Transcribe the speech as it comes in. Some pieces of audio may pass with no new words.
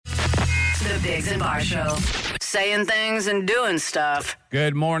The Biggs and Bar Show. Saying things and doing stuff.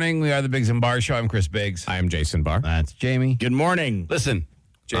 Good morning. We are the Biggs and Bar Show. I'm Chris Biggs. I'm Jason Barr. That's Jamie. Good morning. Listen,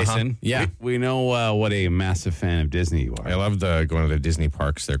 Jason. Yeah. We know what a massive fan of Disney you are. I love going to the Disney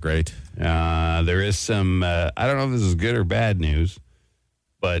parks. They're great. There is some, I don't know if this is good or bad news,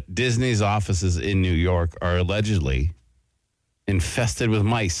 but Disney's offices in New York are allegedly infested with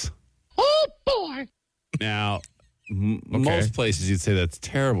mice. Oh, boy. Now, most places you'd say that's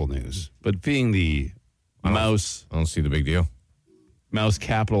terrible news, but being the mouse I don't see the big deal.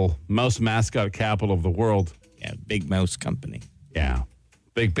 mouse mascot capital of the world. Yeah, big mouse company. Yeah.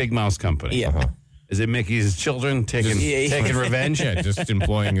 Big mouse company. Yeah. Is it Mickey's children taking revenge? Yeah, just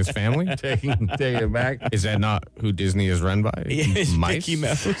employing his family. taking it back? Is that not who Disney is run by? It's Mice? Mickey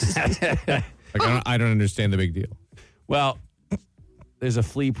Mouse. I don't understand the big deal. Well, there's a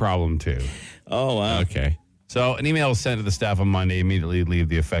flea problem too. Oh, wow. Okay. So an email was sent to the staff on Monday. Immediately leave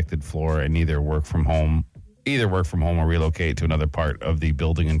the affected floor and either work from home or relocate to another part of the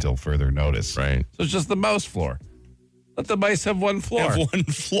building until further notice. Right. So it's just the mouse floor. Let the mice have one floor. Have one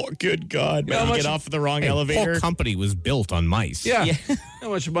floor. Good God. You know how Man, much- get off the wrong The elevator. whole company was built on mice. Yeah. How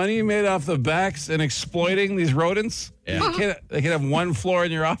much money you made off the backs and exploiting these rodents? Yeah. They can have one floor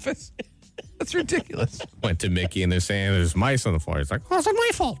in your office? That's ridiculous. Went to Mickey and they're saying there's mice on the floor. It's like, oh, it's not my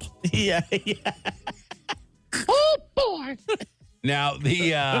fault. Yeah. Oh, boy. Now,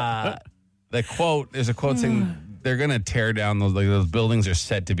 the quote, there's a quote saying they're going to tear down those buildings are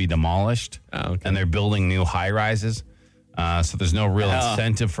set to be demolished. Oh, okay. And they're building new high rises. So there's no real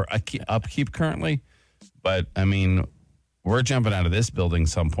incentive for upkeep currently. But, I mean, we're jumping out of this building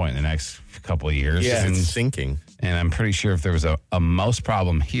some point in the next couple of years. Yeah. And, It's sinking. and I'm pretty sure if there was a mouse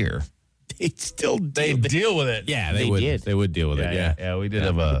problem here, They deal with it. Yeah, They they would. did. They would deal with it. Yeah. Yeah, we did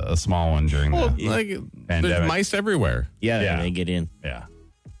have a small one during Well, the like, pandemic. there's mice everywhere. Yeah, Yeah. they get in. Yeah.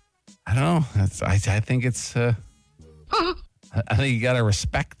 I don't know. I think it's. I think you got to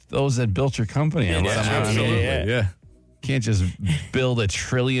respect those that built your company. Yeah, Absolutely. yeah. Can't just build $1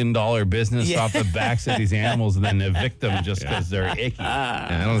 trillion business off the backs of these animals and then evict them just because they're icky.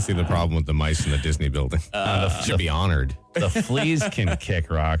 Yeah, I don't see the problem with the mice in the Disney building. Should be honored. The fleas can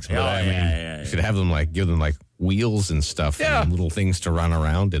kick rocks, but I mean, You should have them give them wheels and stuff Yeah. and little things to run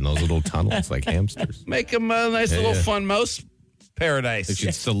around in those little tunnels like hamsters. make them a nice little fun mouse paradise. They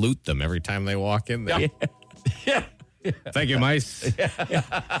should salute them every time they walk in there. Yeah. Thank you, mice.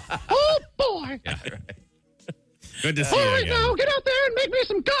 Oh, boy. Good to see you again. Now get out there and make me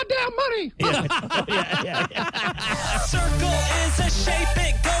some goddamn money. Circle is a shape,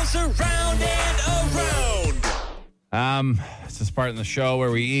 it goes around and around. It's this part in the show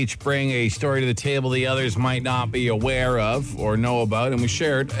where we each bring a story to the table the others might not be aware of or know about, and we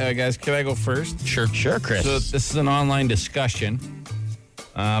share it. Guys, can I go first? Sure, Chris. So this is an online discussion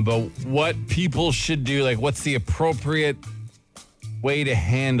about what people should do, like what's the appropriate way to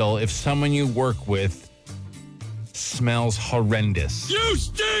handle if someone you work with smells horrendous. You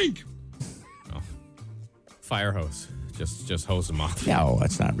stink! Fire hose. Just hose them off. No,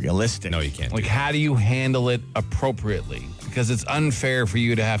 that's not realistic. No, you can't. Like, how do you handle it appropriately? Because it's unfair for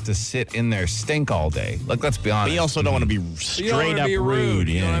you to have to sit in there stink all day. Like, let's be honest. But you also don't want to be You don't straight wanna up be rude.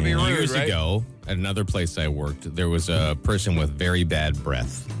 You don't wanna be rude. Years right? ago, at another place I worked, there was a person with very bad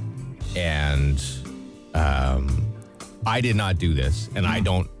breath. And I did not do this. And I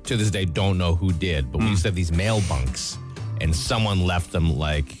don't, to this day, don't know who did. But we used to have these mail bunks. And someone left them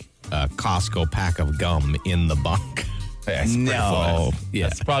like a Costco pack of gum in the bunk. No. Yeah.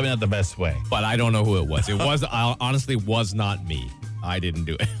 That's probably not the best way. But I don't know who it was. It was honestly was not me. I didn't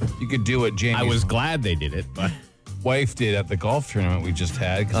do it. You could do it, Jamie's I was glad they did it, but wife did at the golf tournament we just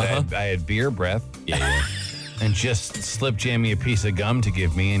had because I had beer breath. yeah. And just slip Jamie a piece of gum to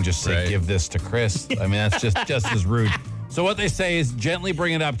give me and just say, Right. give this to Chris. I mean, that's just as rude. So what they say is gently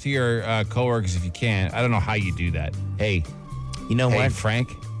bring it up to your coworkers if you can. I don't know how you do that. Hey, You know hey, what? Frank.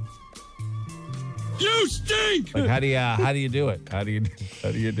 You stink! Like, how do you do it? How do you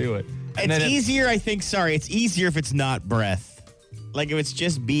do it? And It's then easier, I think. Sorry, it's easier if it's not breath. Like if it's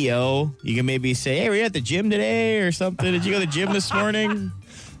just BO, you can maybe say, "Hey, were you at the gym today or something? Did you go to the gym this morning?"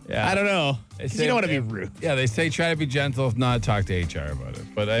 Yeah. I don't know. They 'Cause say- you don't want to be rude. Yeah, they say try to be gentle. If not, talk to HR about it.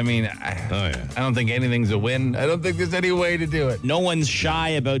 But I mean, I don't think anything's a win. I don't think there's any way to do it. No one's shy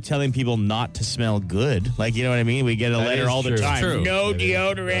about telling people not to smell good. Like, you know what I mean? We get a That letter is all the true. time. True. No That is-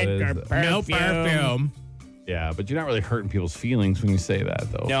 deodorant that or is- perfume. No perfume. Yeah, but you're not really hurting people's feelings when you say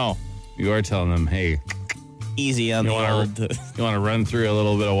that, though. No. You are telling them, hey, Easy on you the want old. to run through a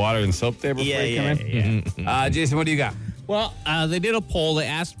little bit of water and soap there before Yeah, you come in? yeah. Jason, what do you got? Well, they did a poll. They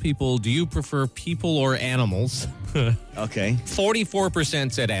asked people, do you prefer people or animals? Okay.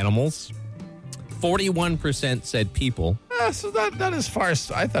 44% said animals. 41% said people. So not as far as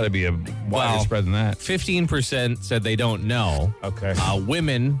I thought it'd be a wider spread than that. 15% said they don't know. Okay.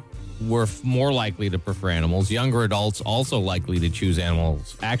 Women were more likely to prefer animals. Younger adults also likely to choose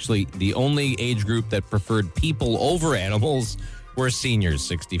animals. Actually, the only age group that preferred people over animals were seniors,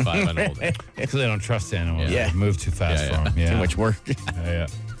 65 and older. Because they don't trust animals. Yeah. They move too fast for them. Yeah. Too much work. Yeah.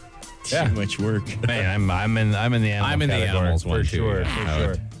 Too much work. Man, I'm in the animal I'm in the category, animals for one, too. sure. Yeah.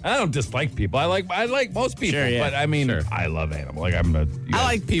 For sure. I don't dislike people. I like most people, Sure, yeah. but I mean, Sure. I love animals. Like I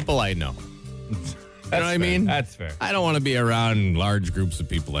like people I know. You know what I mean? That's fair. I don't want to be around large groups of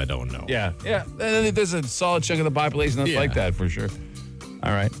people I don't know. Yeah. There's a solid chunk of the population that's like that for sure.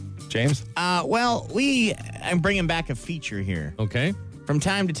 All right, James. Well, I'm bringing back a feature here. Okay. From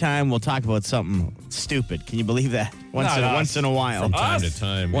time to time, we'll talk about something stupid. Can you believe that? Once in a while. From time to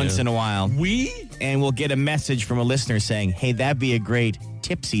time. Once in a while. We? And we'll get a message from a listener saying, hey, that'd be a great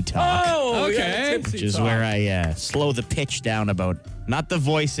tipsy talk. Oh, Okay. yeah, tipsy Which is talk. where I slow the pitch down about, not the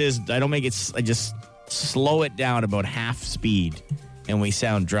voices. I don't make it, I just slow it down about half speed and we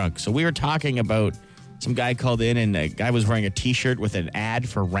sound drunk. So we were talking about some guy called in and a guy was wearing a T-shirt with an ad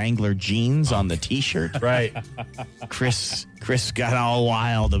for Wrangler jeans on the T-shirt. Right. Chris got all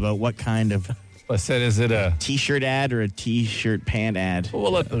wild about what kind of I said, is it a? T-shirt ad or a T-shirt pant ad.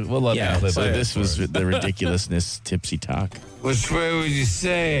 We'll let Yeah, that live so there. this was the ridiculousness tipsy talk. Which way would you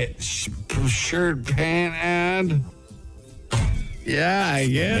say it? Shirt pant ad? Yeah, I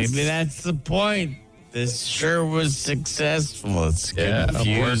guess. Maybe that's the point. This sure was successful. It's We're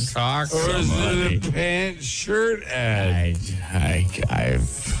confused. talking. Or is it a pant shirt ad? I've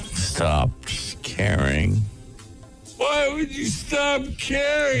stopped caring. Why would you stop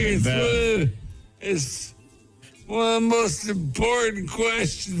caring? It's one of the most important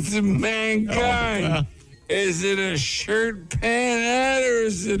questions in mankind. Is it a shirt pant ad or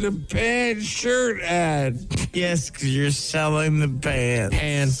is it a pant shirt ad? Yes, because you're selling the pants.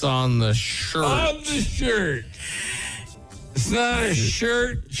 Pants on the shirt. On the shirt. It's not a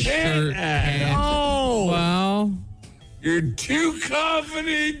shirt pant ad. Oh. Well, You're too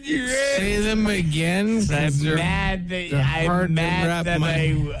confident. say them again. I'm mad that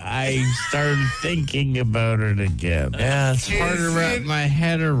I started thinking about it again. Yeah, it's hard to wrap my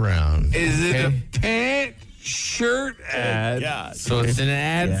head around. Is it a pant shirt ad? God. So it's an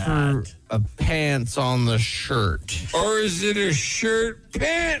ad for pants on the shirt. Or is it a shirt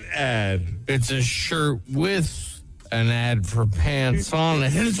pant ad? It's a shirt with an ad for pants on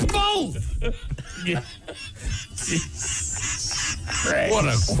it. It's both. What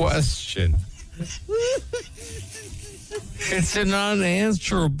a question. It's an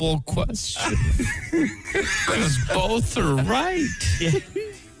unanswerable question. Because both are right.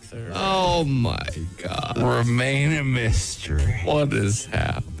 Oh my God. Remain a mystery. What has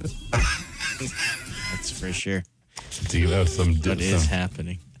happened? That's for sure. Some What is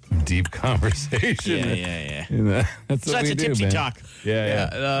happening? deep conversation. Yeah. That's So what that's we a do, tipsy man. talk. Yeah.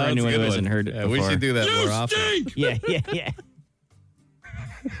 For anyone who hasn't heard it We before. should do that more often. Yeah.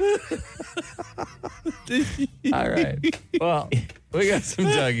 All right. Well, we got some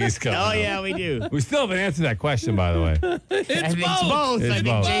Dougies coming. Oh, up. yeah, we do. We still haven't answered that question, by the way. I think it's both. It's I think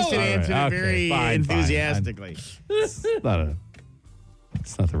both. Jason All right. answered Okay. it very Fine. enthusiastically. It's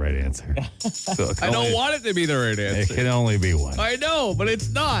not the right answer. So I don't want it to be the right It answer. can only be one, I know, but it's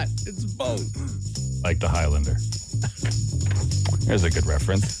not. It's both. like the Highlander. There's a good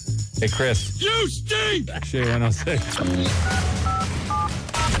reference. Hey, Chris. You stink! Shay 106.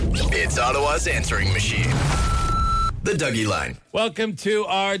 It's Ottawa's answering machine. The Dougie Line. Welcome to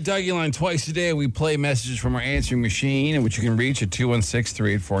our Dougie Line. Twice a day, we play messages from our answering machine, in which you can reach at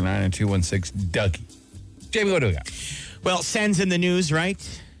 216-3849 and 216-DOUGIE. Jamie, what do we got? Well, Sens in the news,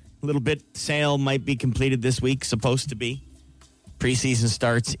 right? A little bit. Sale might be completed this week, supposed to be. Preseason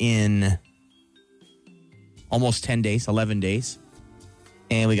starts in almost 10 days, 11 days.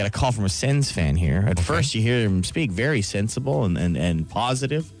 And we got a call from a Sens fan here. At first, you hear him speak very sensible and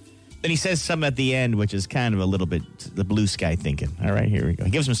positive. Then he says something at the end, which is kind of a little bit the blue sky thinking. All right, here we go.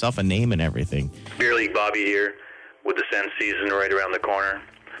 He gives himself a name and everything. Beer League Bobby here with the Sens season right around the corner.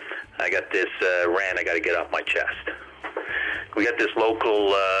 I got this rant I got to get off my chest. We got this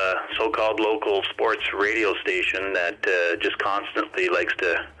local, so-called local sports radio station that just constantly likes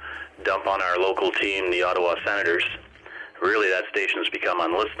to dump on our local team, the Ottawa Senators. Really, that station's become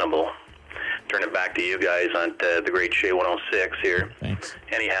unlistenable. Turn it back to you guys on the great Shay 106 here. Thanks.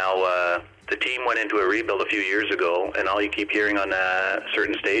 Anyhow, the team went into a rebuild a few years ago, and all you keep hearing on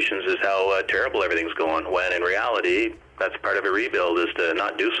certain stations is how terrible everything's going, when in reality, that's part of a rebuild, is to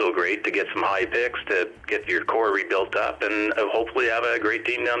not do so great, to get some high picks, to get your core rebuilt up, and hopefully have a great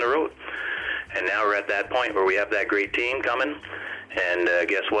team down the road. And now we're at that point where we have that great team coming. And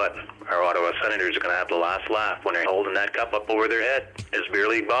guess what? Our Ottawa Senators are going to have the last laugh when they're holding that cup up over their head. It's Beer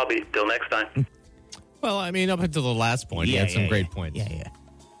League Bobby. Till next time. Well, I mean, up until the last point, he had some great points. Yeah.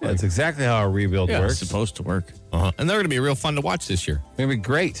 That's exactly how a rebuild works. It's supposed to work. Uh-huh. And they're going to be real fun to watch this year. They're going to be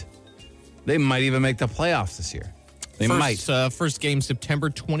great. They might even make the playoffs this year. They might. First game September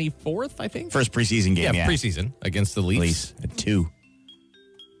 24th, I think. First preseason game, yeah. Preseason against the Leafs. At 2.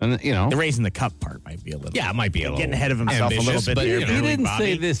 And, the raising the cup part might be a little. Yeah, it might be a little. Getting ahead of himself ambitious, a little bit. but, Here, you know, he Beer League didn't Bobby.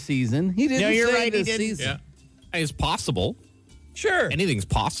 say this season. He didn't you're say right, he this didn't. season. Yeah. It's possible. Sure. Anything's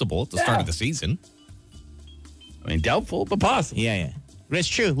possible at the start of the season. I mean, doubtful, but possible. Yeah. But it's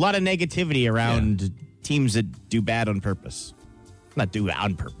true. A lot of negativity around teams that do bad on purpose. Not do it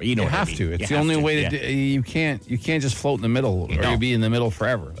on purpose. You know You what I have mean. to. It's You the have only to, way yeah. to do. You can't just float in the middle, or No. you'll be in the middle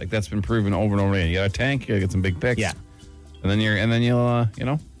forever. Like that's been proven over and over again. You got a tank, you got to get some big picks. Yeah. And then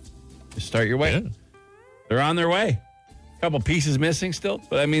you'll just start your way. Yeah. They're on their way. A couple pieces missing still,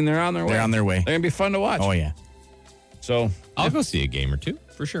 but I mean they're on their way. They're on their way. They're gonna be fun to watch. Oh, yeah. So I'll go see a game or two,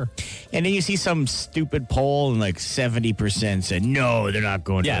 for sure. And then you see some stupid poll and like 70% said, no, they're not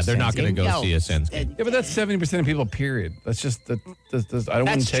going to Yeah, a they're not Sens going to game. go No. see a Sens game. yeah, but that's 70% of people. Period. That's just I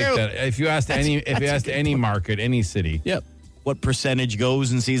wouldn't take true. that. If you asked any market, any city, Yep. What percentage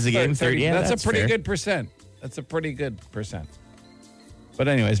goes and sees the game? 30. Yeah, that's a pretty fair. good percent. That's a pretty good percent. But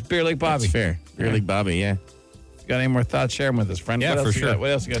anyways, Beer League Bobby. That's fair. Beer League Bobby, yeah. Got any more thoughts? Share them with us, friend. Yeah, What for else you sure. got? What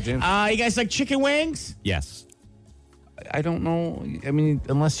else you got, James? You guys like chicken wings? Yes. I don't know. I mean,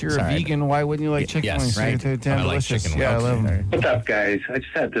 unless you're Sorry. a vegan, why wouldn't you like chicken yes, wings? right. They're damn I like delicious. chicken Yeah, I wings. love them. What's up, guys? I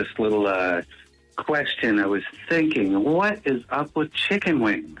just had this little question. I was thinking, what is up with chicken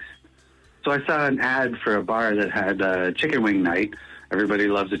wings? So I saw an ad for a bar that had chicken wing night. Everybody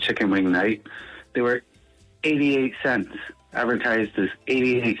loves a chicken wing night. They were 88 cents, advertised as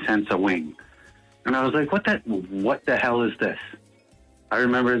 88 cents a wing. And I was like, what the hell is this? I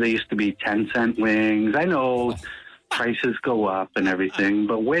remember they used to be 10-cent wings. I know prices go up and everything,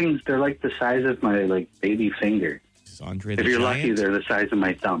 but wings, they're like the size of my baby finger. Andre If you're lucky, they're the size of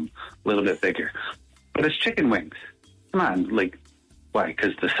my thumb, a little bit bigger. But it's chicken wings. Come on, why?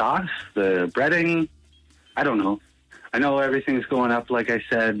 Because the sauce, the breading, I don't know. I know everything's going up, like I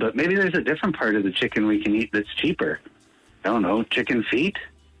said, but maybe there's a different part of the chicken we can eat that's cheaper. I don't know, chicken feet?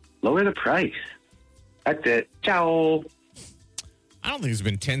 Lower the price. That's it. Ciao. I don't think there's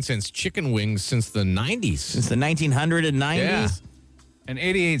been 10 cents chicken wings since the 90s. Since the 1990s? Yeah. And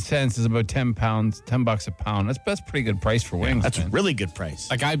 88 cents is about $10 a pound. That's pretty good price for wings. That's a man. really good price.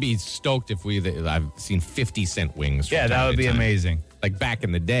 Like, I'd be stoked if I've seen 50-cent wings. from Yeah, time that would to be time. amazing. Like, back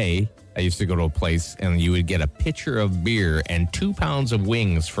in the day, I used to go to a place and you would get a pitcher of beer and 2 pounds of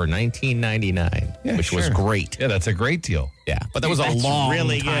wings for $19.99, Yeah, which was sure. great. Yeah, that's a great deal. Yeah, but that was a That's long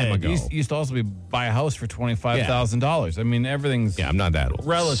really time good. ago. You used to also buy a house for $25,000. I mean, everything's Yeah, I'm not that old.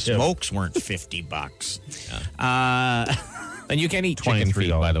 relative. Smokes weren't $50. And you can eat chicken feet,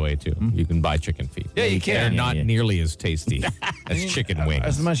 $23. by the way, too. You can buy chicken feet. Yeah, you can. They're Yeah, not nearly as tasty as chicken wings.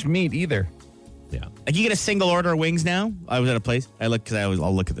 As much meat either. Yeah. Like you get a single order of wings now. I was at a place. I'll look at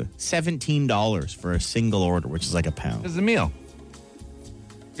the $17 for a single order, which is like a pound. It's a meal.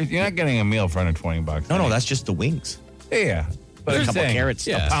 You're not getting a meal for under $20. No, that's just the wings. Yeah. But There's I'm a couple saying, carrots.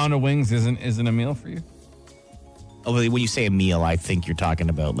 yeah. a pound of wings isn't a meal for you? Oh, when you say a meal, I think you're talking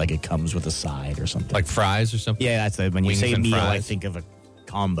about like it comes with a side or something. Like fries or something? Yeah, that's it. When you Wings say and meal, I fries. think of a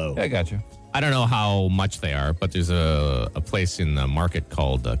combo. Yeah, I got you. I don't know how much they are, but there's a place in the market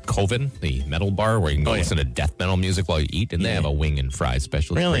called Coven, the metal bar, where you can go listen to death metal music while you eat, and they have a wing and fry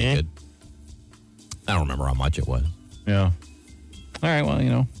special. It's Really, pretty eh? good. I don't remember how much it was. Yeah. All right,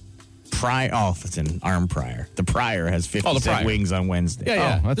 well, Prior. Oh, it's an arm prior. The prior has 50 the cent Prior. wings on Wednesday.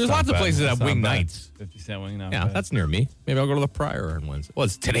 Yeah. that's There's not lots of bad. places that That's have not wing bad. nights. 50-cent wing, not Yeah, bad. that's near me. Maybe I'll go to the Prior on Wednesday. Well,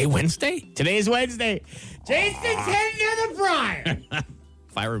 is today Wednesday? Today's Wednesday. Jason's heading to the prior.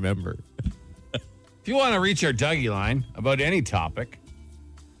 If I remember. If you want to reach our Dougie line about any topic,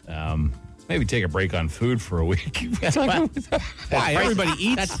 maybe take a break on food for a week. Why? Everybody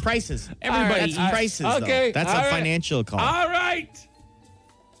eats. That's prices. Everybody That's eats. prices. Okay, Though. That's all a right. financial call. All right.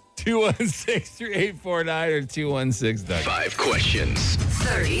 216-3849 or 216-DOUGY. 5 questions.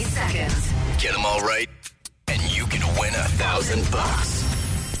 30 seconds. Get them all right, and you can win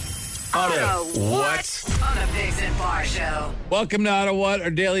 $1,000. What? On the Biggs and Bar Show. Welcome to OttaWHAT, our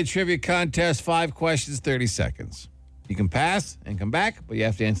daily trivia contest. 5 questions, 30 seconds. You can pass and come back, but you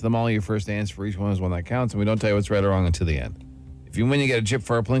have to answer them all. Your first answer for each one is one that counts, and we don't tell you what's right or wrong until the end. If you win, you get a chip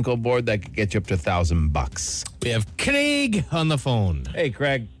for our Plinko board that could get you up to $1,000. We have Craig on the phone. Hey,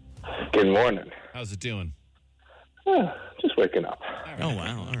 Craig. Good morning. How's it doing? Just waking up. All Oh,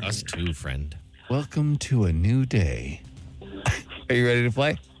 wow. All right. Us too, friend. Welcome to a new day. Are you ready to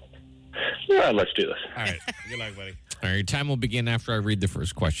play? Yeah, let's do this. All right. Good luck, buddy. All right, your time will begin after I read the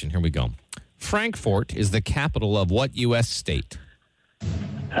first question. Here we go. Frankfort is the capital of what U.S. state?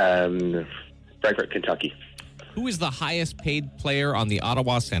 Frankfort, Kentucky. Who is the highest paid player on the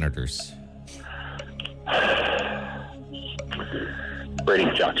Ottawa Senators? Brady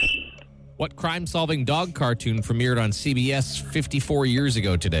Chuck. What crime-solving dog cartoon premiered on CBS 54 years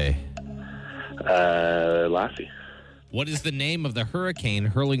ago today? Lassie. What is the name of the hurricane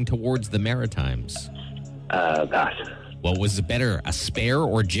hurling towards the Maritimes? Pass. What was better, a spare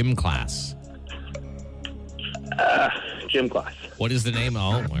or gym class? Gym class. What is the name?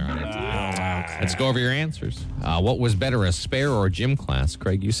 Oh, we're on it. Let's go over your answers. What was better, a spare or a gym class?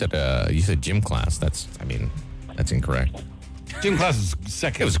 Craig, you said gym class. That's incorrect. Gym class was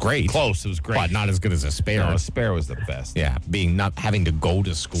second. It was great. Close. It was great. But not as good as a spare. No, a spare was the best. Yeah, not having to go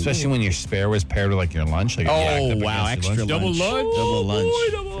to school. Especially when your spare was paired with like your lunch. Like Oh, wow. Extra lunch. Double lunch. Double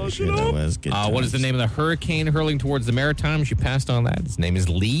lunch. double For sure, that was good. What is the name of the hurricane hurling towards the Maritimes? You passed on that. His name is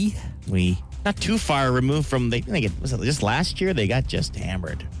Lee. We not too far removed from, was it just last year? They got just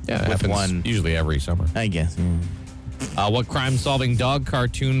hammered. Yeah, with one. Usually every summer. I guess. What crime-solving dog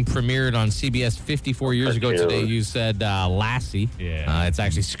cartoon premiered on CBS 54 years ago today? You said Lassie. Yeah. It's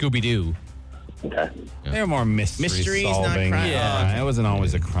actually Scooby-Doo. Okay. They're more mysteries, not solving. crime. Yeah, it wasn't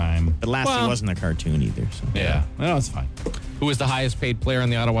always a crime. But Lassie wasn't a cartoon either. So. Yeah, no, it's fine. Who was the highest paid player on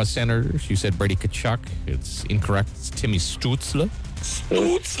the Ottawa Senators? You said Brady Tkachuk. It's incorrect. It's Timmy Stützle.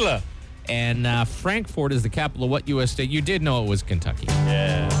 Stützle. And Frankfort is the capital of what U.S. state? You did know it was Kentucky.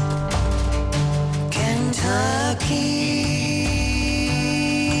 Yeah.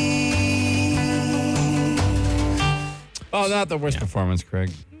 Oh, not the worst performance,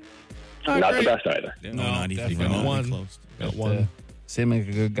 Craig. Not the best either. No, not even definitely not. one. Close. Got one. Seem like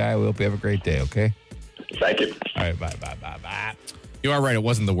a good guy. We hope you have a great day, okay? Thank you. All right, bye. You are right. It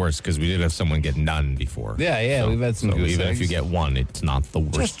wasn't the worst because we did have someone get none before. Yeah, we've had some So goose even if eggs. you get one, it's not the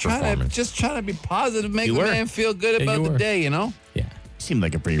worst performance. Just trying to be positive, make You the were. man feel good Yeah, about you the were. day, you know? Yeah. Seemed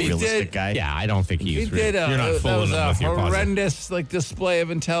like a pretty He realistic did. guy. Yeah, I don't think He he's did. You're not That fooling was him a with your positive. horrendous display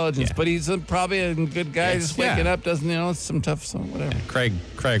of intelligence, Yeah. but he's probably a good guy. Yes, Just waking yeah. up, doesn't it's some tough, whatever.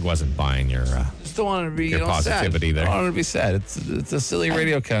 Craig wasn't buying your. Just don't want to be Your positivity sad. there. I don't want to be sad. It's a silly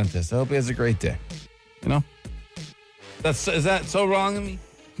radio contest. I hope he has a great day. You know? Is that so wrong of me?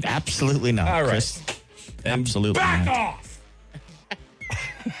 Absolutely not. All right. Chris. Absolutely Back not. off.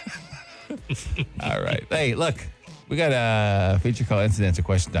 All right. Hey, look, we got a feature called Incidents of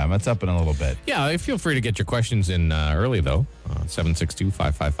Question Time. That's up in a little bit. Yeah, feel free to get your questions in early though.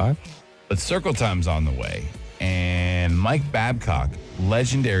 762-555. But Circle Time's on the way. And Mike Babcock,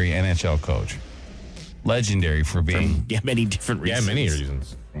 legendary NHL coach, legendary for being Many different reasons. Yeah, many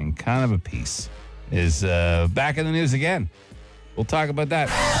reasons. and kind of a piece, is back in the news again. We'll talk about that.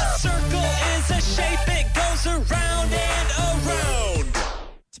 Circle is a shape, it goes around and around.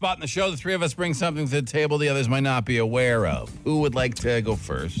 Spot in the show, the three of us bring something to the table the others might not be aware of. Who would like to go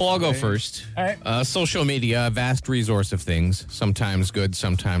first? Well, I'll go first. All right. Social media, a vast resource of things, sometimes good,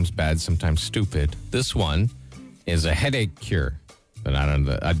 sometimes bad, sometimes stupid. This one is a headache cure. But I don't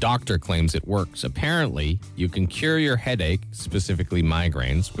know, a doctor claims it works. Apparently, you can cure your headache, specifically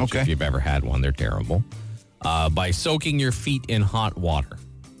migraines, which Okay. if you've ever had one, they're terrible, by soaking your feet in hot water.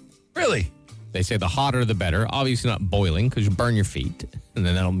 Really? They say the hotter, the better. Obviously not boiling because you burn your feet, and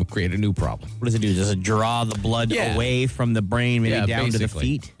then that'll create a new problem. What does it do? Does it draw the blood Yeah. away from the brain, maybe down to the basically.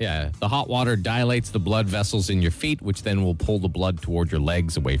 feet? Yeah, the hot water dilates the blood vessels in your feet, which then will pull the blood toward your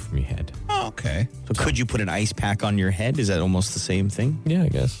legs away from your head. Oh, okay. So could you put an ice pack on your head? Is that almost the same thing? Yeah, I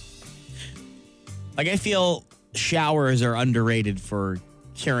guess. Like, I feel showers are underrated for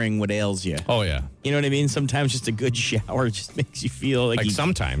curing what ails you. Oh, yeah. You know what I mean? Sometimes just a good shower just makes you feel like, Like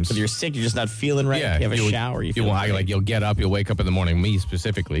sometimes. when you're sick, you're just not feeling right. Yeah, you have a shower. You feel great. like you'll get up, you'll wake up in the morning, me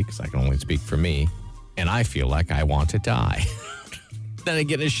specifically, because I can only speak for me, and I feel like I want to die. Then I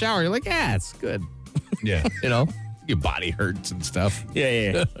get in a shower, you're like, yeah, it's good. Yeah. You know, your body hurts and stuff.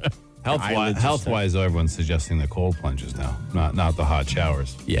 Yeah. Health-wise, though, everyone's suggesting the cold plunges now, not the hot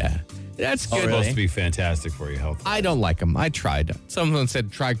showers. Yeah, that's good. Supposed to be fantastic for your health. I don't like them. I tried. Someone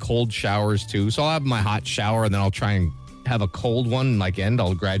said try cold showers too. So I'll have my hot shower and then I'll try and have a cold one.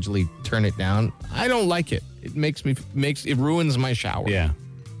 I'll gradually turn it down. I don't like it. It it ruins my shower. Yeah.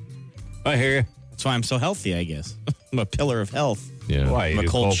 I hear you. That's why I'm so healthy, I guess. I'm a pillar of health. Yeah. Why? I'm You a do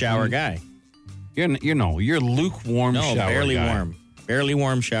cold shower plunge? guy. You're lukewarm No, shower barely guy. warm. Barely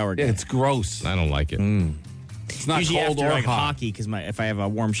warm shower guy. Yeah, it's gross. I don't like it. It's not Usually cold after or like hot. hockey, because if I have a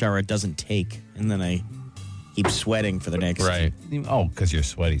warm shower, it doesn't take, and then I keep sweating for the next. Right. Oh, because you're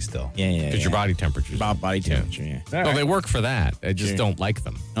sweaty still. Yeah. Because your body temperature's body temperature. Yeah. No, they work for that. I just Sure. don't like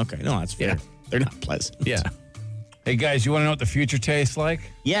them. Okay. No, that's fair. Yeah. They're not pleasant. Yeah. Hey, guys, you want to know what the future tastes like?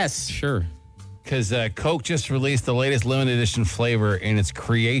 Yes. Sure. Because Coke just released the latest limited edition flavor in its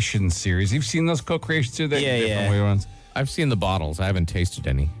Creation series. You've seen those Coke Creation series? Yeah, different yeah. weird ones. I've seen the bottles. I haven't tasted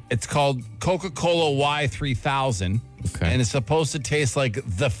any. It's called Coca-Cola Y3000. Okay. And it's supposed to taste like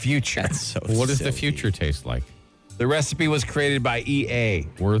the future. That's so What does the silly. future taste like? The recipe was created by EA.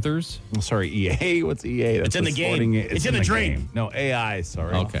 Werther's? Oh, sorry, EA? What's EA? That's It's in the sporting- game. It's in the dream. game. No, AI,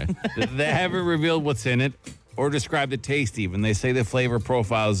 sorry. Okay. They haven't revealed what's in it or described the taste even. They say the flavor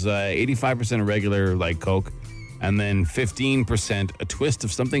profiles 85% regular like Coke and then 15% a twist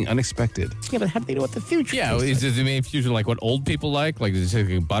of something unexpected. Yeah, but how do they know what the future Yeah, tastes is it made future like what old people like? Like is it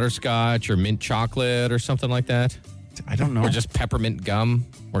like butterscotch or mint chocolate or something like that? I don't know. Or just peppermint gum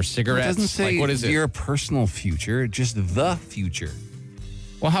or It cigarettes? doesn't say like, what is it? your personal future, just the future.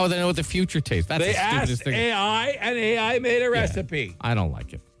 Well, how would they know what the future tastes? That's They the stupidest asked thing. AI and AI made a recipe. I don't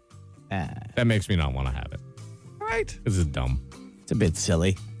like it. That makes me not want to have it. Right. This is dumb. It's a bit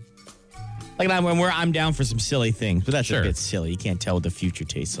silly. Like I'm down for some silly things, but that's Sure. a bit silly. You can't tell what the future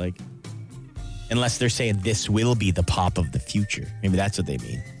tastes like. Unless they're saying this will be the pop of the future. Maybe that's what they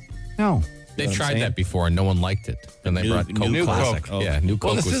mean. No. They what I'm tried saying? that before and no one liked it. And they New- brought Coke new Classic. Coke. Oh. Yeah, new Coke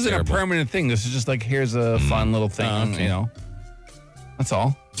Well, this was isn't terrible. a permanent thing. This is just like, here's a fun little thing, okay. you know. That's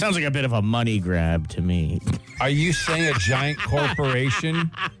all. Sounds like a bit of a money grab to me. Are you saying a giant corporation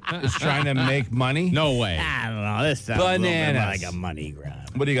is trying to make money? No way. I don't know. This sounds a little bit Bananas. like a money grab.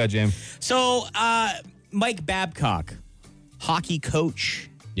 What do you got, James? So, Mike Babcock, hockey coach.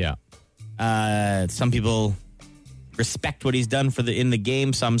 Yeah. Some people respect what he's done in the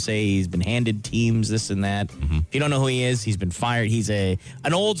game. Some say he's been handed teams, this and that. If you don't know who he is, he's been fired. He's an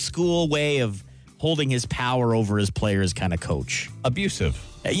old school way of holding his power over his players kind of coach. Abusive.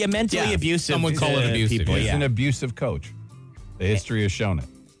 Yeah, mentally Yeah, abusive. some would call it abusive, People, He's yeah. an abusive coach. The history has shown it.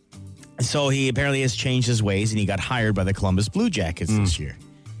 So he apparently has changed his ways, and he got hired by the Columbus Blue Jackets this year.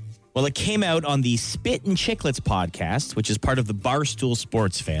 Well, it came out on the Spit and Chicklets podcast, which is part of the Barstool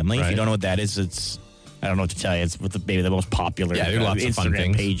Sports family. If you Right. don't know what that is, I don't know what to tell you. It's maybe the most popular Yeah, there are lots of fun Instagram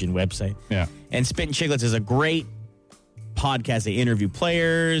things. page and website. Yeah. And Spit and Chicklets is a great podcast. They interview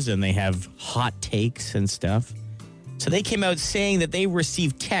players and they have hot takes and stuff. So they came out saying that they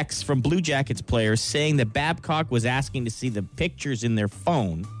received texts from Blue Jackets players saying that Babcock was asking to see the pictures in their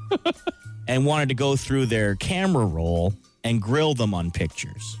phone and wanted to go through their camera roll and grill them on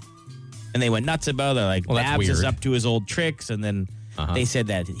pictures. And they went nuts about it. Like, Well, that's Babs is weird. up to his old tricks. And then they said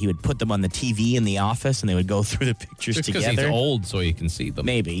that he would put them on the TV in the office and they would go through the pictures Just because together. he's old so you can see them.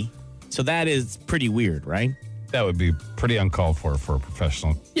 Maybe. So that is pretty weird, right? That would be pretty uncalled for a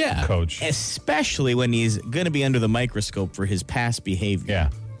professional Yeah. coach. Especially when he's going to be under the microscope for his past behavior. Yeah.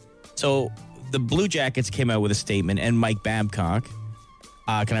 So the Blue Jackets came out with a statement, and Mike Babcock.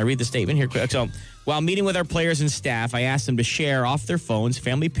 Can I read the statement here quick? So, while meeting with our players and staff, I asked them to share off their phones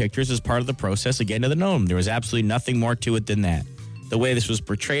family pictures as part of the process of getting to know them. There was absolutely nothing more to it than that. The way this was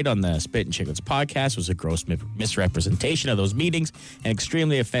portrayed on the Spit and Chicklets podcast was a gross misrepresentation of those meetings and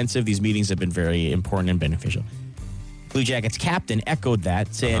extremely offensive. These meetings have been very important and beneficial. Blue Jackets captain echoed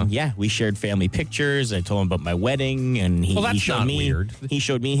that, saying, "Yeah, we shared family pictures. I told him about my wedding, and he Well, that's showed not me weird. He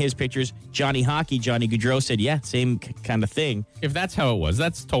showed me his pictures. Johnny Gaudreau said, "Yeah, same kind of thing." If that's how it was,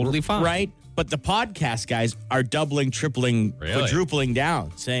 that's totally fine. Right? But the podcast guys are doubling, tripling, Really? quadrupling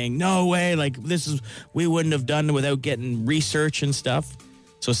down, saying, "No way! Like we wouldn't have done it without getting research and stuff."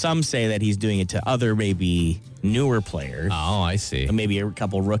 So some say that he's doing it to other maybe newer players, Oh, I see. and maybe a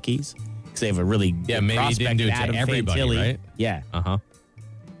couple rookies. Because they have a really good maybe he prospect didn't do in it to Adam everybody, Fantilli. right? Yeah. Uh-huh.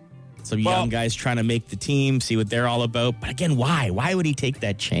 Some young guys trying to make the team, see what they're all about. But again, why? Why would he take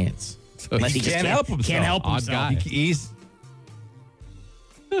that chance? Unless he just can't help himself. Can't help Odd himself. guy. He's.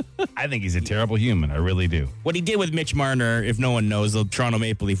 I think he's a terrible human. I really do. What he did with Mitch Marner, if no one knows, the Toronto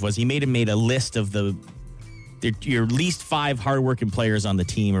Maple Leaf, was he made a list of your least 5 hardworking players on the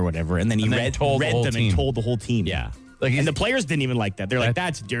team or whatever, and then he And then read told the whole them team. and told the whole team. Yeah. Like And the players didn't even like that. They're like,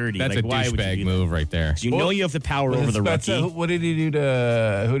 "That's dirty. That's like, a why would you douchebag do move right there. that?" You know you have the power over the Spezza, rookie. what did he do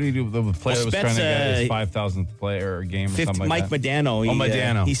to? Who did he do? The player that was trying to get his Spezza- 5,000th player or game or something Mike like that. Modano.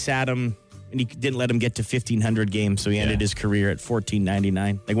 Modano. He sat him, and he didn't let him get to 1,500 games, so he ended his career at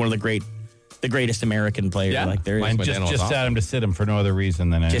 1,499. Like one of the greatest American players. Yeah. Like there is. Mine- Just Modano was sat him to sit him for no other reason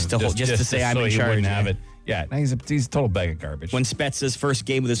than Just to say I'm so in he charge, wouldn't have yeah. it. Yeah, no, he's a total bag of garbage. When Spezza's first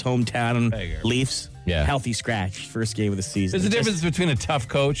game with his hometown Beggar. Leafs, healthy scratch, first game of the season. There's a difference between a tough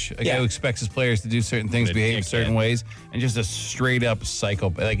coach, a guy who expects his players to do certain things, behave certain ways, and just a straight up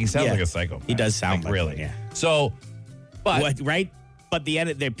psychopath. Like he sounds like a psychopath. He does sound like really. one, yeah. So, but What, right? But the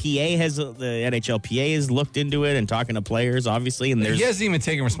NHL PA has looked into it and talking to players, obviously, and there's he hasn't even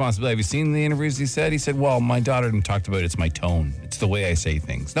taken responsibility. Have you seen the interviews he said? He said, well, my daughter talked about it's my tone. It's the way I say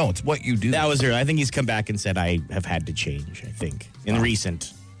things. No, it's what you do. that was her. I think he's come back and said I have had to change. I think in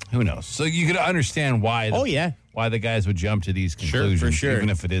recent. Who knows? So you could understand why. Why the guys would jump to these conclusions, for sure. even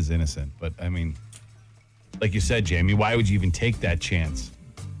if it is innocent. But I mean, like you said, Jamie, why would you even take that chance?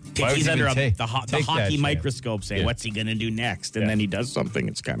 Why would He's you under even the take that hockey chance? microscope saying, what's he going to do next? And then he does something.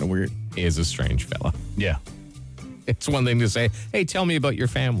 It's kind of weird. He is a strange fella. Yeah. It's one thing to say, hey, tell me about your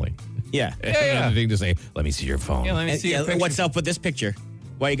family. Yeah. Another thing to say, let me see your phone. Yeah, let me see your picture. What's up with this picture?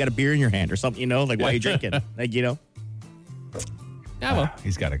 Why you got a beer in your hand or something, Like, why are you drinking? Like, Yeah, well.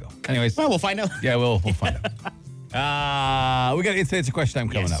 He's got to go. Anyways. Well, we'll find out. Yeah, we'll find out. We got Instant Answer Question Time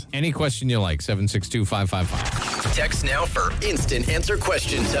coming up. Any question you like, 762-555. Text now for instant answer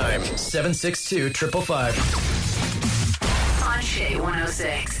question time. 762-555. On Shea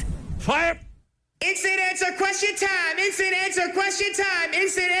 106. Fire! Instant answer question time. Instant answer question time.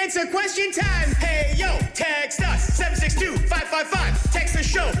 Instant answer question time. Hey, yo, text us. 762-555. Text the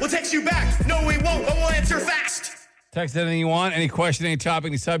show. We'll text you back. No, we won't, but we'll answer fast. Text anything you want, any question, any topic,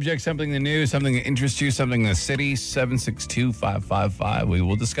 any subject, something in the news, something that interests you, something in the city, 762-555. We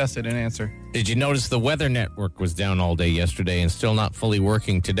will discuss it and answer. Did you notice the Weather Network was down all day yesterday and still not fully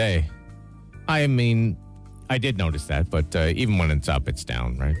working today? I mean, I did notice that, but even when it's up, it's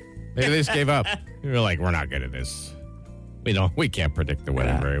down, right? They just gave up. They were like, we're not good at this. We can't predict the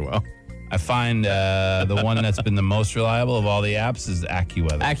weather very well. I find the one that's been the most reliable of all the apps is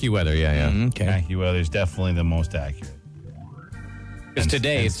AccuWeather. AccuWeather, yeah. Okay. AccuWeather is definitely the most accurate. Because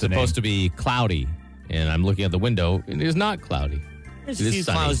today it's supposed to be cloudy, and I'm looking at the window, and it is not cloudy. There's It a is few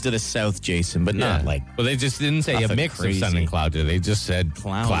sunny. clouds to the south, Jason, but not like Well, they just didn't say a nothing mix crazy. of sun and cloud today. They just said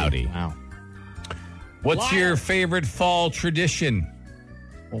cloudy. Wow. What's your favorite fall tradition?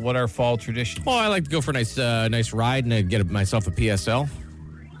 Well, what are fall traditions? Oh, I like to go for a nice ride and get myself a PSL.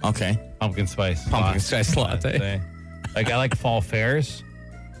 Okay. Pumpkin spice Latte. Like, I like fall fairs.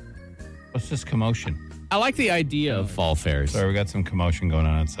 What's this commotion? I like the idea of fall fairs. Sorry, we got some commotion going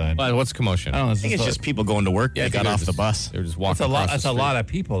on outside. Well, what's commotion? I don't know. I think it's just people going to work. Yeah, I They think got they're off the just- bus. They're just walking That's a lot. across the That's a street. lot of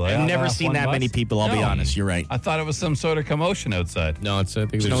people. I've never seen that many people. I'll be No. honest. You're right. I thought it was some sort of commotion outside. No, it's I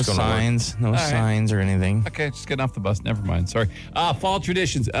think There's they're no just going to work. signs, no right. signs or anything. Okay, just getting off the bus. Never mind. Sorry. Fall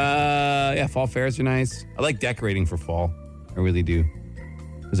traditions. Yeah, fall fairs are nice. I like decorating for fall. I really do.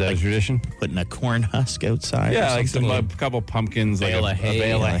 Is that a tradition? Putting a corn husk outside. Yeah, or like something. a couple pumpkins, Bale like of hay. a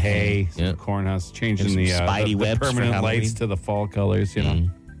bale of hay, some Yeah. corn husks, changing And the some spidey webs for permanent Halloween. lights to the fall colors. You know,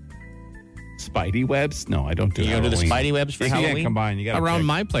 spidey webs. No, I don't do. You go to the Halloween. spidey webs for You Halloween? can't combine. You got Around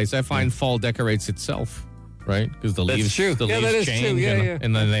my place, I find fall decorates itself, right? Because the That's leaves, true. the Yeah, leaves that is true. change, Yeah, and, yeah.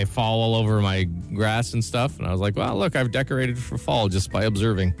 and then they fall all over my grass and stuff. And I was like, well, look, I've decorated for fall just by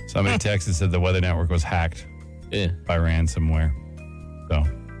observing. Somebody texted said the Weather Network was hacked Yeah, by ransomware. So,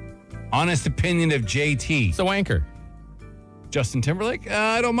 honest opinion of JT. it's a wanker. Justin Timberlake?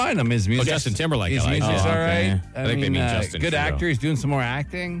 I don't mind him. His music. Justin Timberlake, His I like. music's Oh, all okay. right. I think they mean Justin Good Trudeau. actor. He's doing some more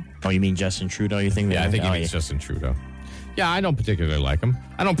acting. Oh, you mean Justin Trudeau? You think? Yeah, I think he oh, means Justin Trudeau. Yeah, I don't particularly like him.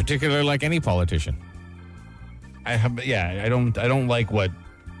 I don't particularly like any politician. I don't like what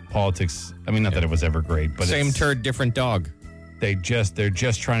politics. I mean, not that it was ever great, but Same it's- turd, different dog. they're just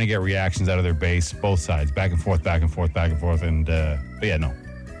trying to get reactions out of their base, both sides, back and forth, back and forth, back and forth. And but yeah, no.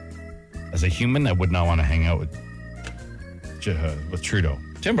 As a human, I would not want to hang out with Trudeau.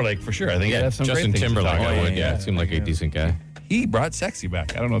 Timberlake for sure. I think Yeah, I'd have some Justin great things to Timberlake, talk I about. would. Yeah, it seemed like a decent guy. He brought sexy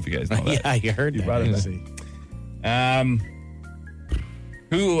back. I don't know if you guys know that. Yeah, you heard that. brought it back.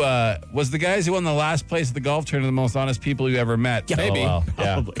 Who was the guys who won the last place at the golf tournament the most honest people you ever met? Yeah, maybe. LOL.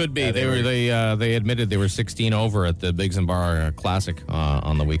 Yeah. Probably. Could be. Yeah, They admitted they were 16 over at the Biggs and Bar Classic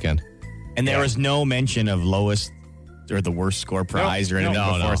on the weekend. And there was no mention of lowest or the worst score prize or anything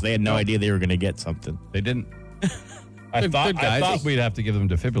no, before. no. So they had no idea they were going to get something. They didn't. I Good thought guys. we'd have to give them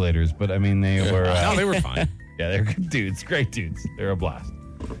defibrillators, but I mean they were. No, they were fine. Yeah, they're good dudes, great dudes. They're a blast.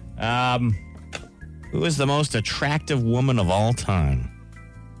 Who is the most attractive woman of all time?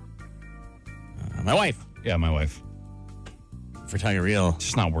 My wife. Yeah, my wife. For telling you real, It's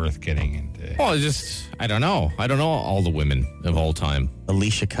just not worth getting into. Well, it's just, I don't know. I don't know all the women of all time.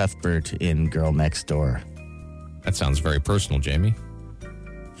 Alicia Cuthbert in Girl Next Door. That sounds very personal, Jamie.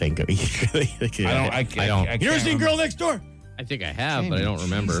 Think of I don't. You never seen Girl Next Door? I think I have, but I don't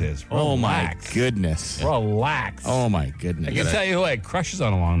remember. Jesus, Oh, my relax. goodness. Relax. Oh, my I goodness. can tell you who I had crushes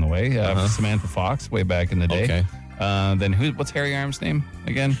on along the way. Samantha Fox, way back in the day. Okay. Then what's Harry Arm's name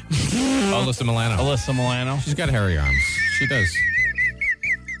again? Alyssa Milano. Alyssa Milano. She's got hairy arms. She does.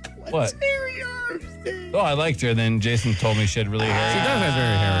 What? Harry Arms. Oh, I liked her. Then Jason told me she had really hairy. She does have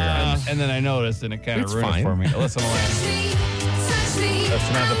very hairy arms. And then I noticed, and it kind of It's ruined fine. it for me. Alyssa Milano. That's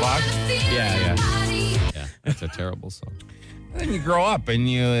Samantha Fox. Yeah. Yeah, that's a terrible song. Then you grow up and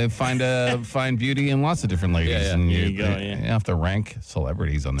you find beauty in lots of different ladies. Yeah, yeah. And There you go, yeah. you have to rank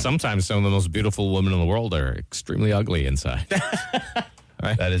celebrities on that. Sometimes some of the most beautiful women in the world are extremely ugly inside.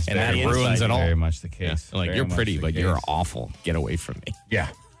 Right? That is and that very, ruins it all. very much the Yeah. case. Like, Very you're much pretty, the but you're case. awful. Get away from me. Yeah.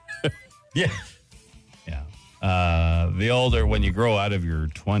 Yeah. The older, when you grow out of your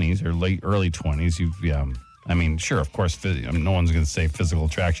 20s or early 20s, I mean, sure, of course, no one's going to say physical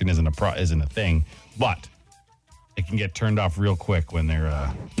attraction isn't a thing, but it can get turned off real quick when they're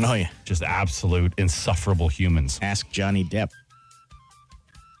Oh, yeah. just absolute insufferable humans. Ask Johnny Depp.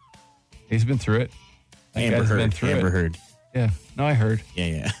 He's been through it. That Amber guy's been Heard. through Amber it. Heard. Yeah. No, I heard.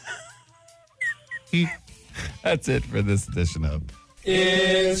 Yeah, yeah. That's it for this edition of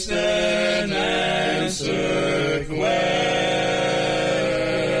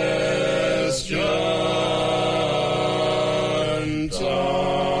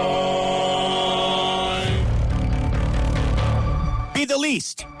Be the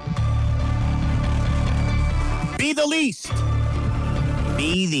least. Be the least.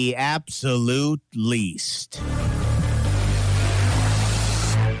 Be the absolute least.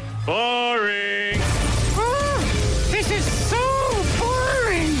 Boring.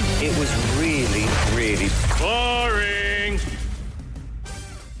 It was really, really Boring.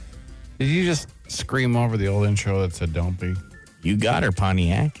 Did you just scream over the old intro that said "Don't Be"? You got her,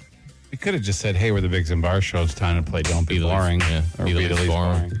 Pontiac. We could have just said, "Hey, we're the Bigs and Bar Show. It's time to play Don't Be Be the least- Boring." yeah, Or be the least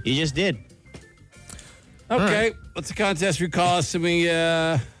boring. You just did. Okay, what's the contest? We call us and we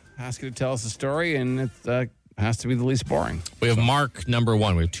ask you to tell us a story, and it has to be the least boring. We have Mark number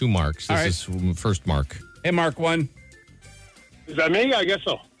one. We have two Marks. This is first Mark. Hey, Mark one. Is that me? I guess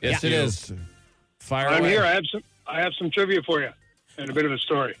so. Yes, it is. Fire I'm away. here. I have some trivia for you and a bit of a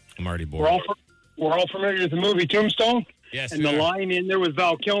story. I'm already We're bored. all familiar with the movie Tombstone. Yes, And the line in there was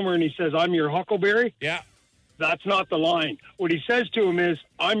Val Kilmer, and he says, "I'm your huckleberry." Yeah. That's not the line. What he says to him is,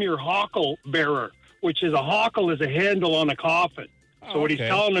 "I'm your hockle bearer," which is a hockle is a handle on a coffin. So what he's okay.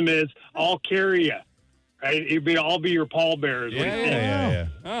 telling him is, "I'll carry you." Right? I'll be your pallbearer. is what he says. Yeah.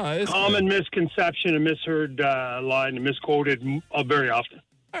 Oh, that is Common good. misconception and misheard line and misquoted very often.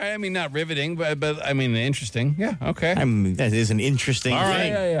 All right, I mean, not riveting, but I mean, interesting. Yeah, okay. That is an interesting All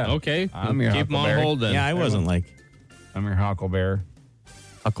right. thing. Yeah. Okay. I'm your Keep them on Huckleberry. hold then. Yeah, I wasn't like I'm your Hucklebear.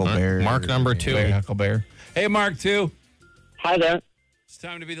 Huckleberry. Mark number two. Hey, Hucklebear. Hey, Mark 2. Hi there. It's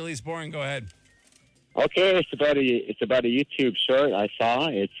time to be the least boring. Go ahead. Okay, it's about a YouTube short I saw.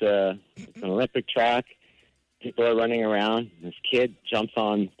 It's an Olympic track. People are running around. This kid jumps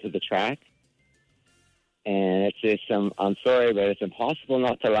on to the track, and it's just I'm sorry, but it's impossible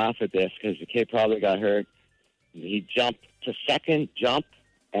not to laugh at this because the kid probably got hurt. He jumped to second jump,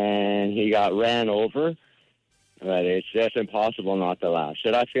 and he got ran over. But it's just impossible not to laugh.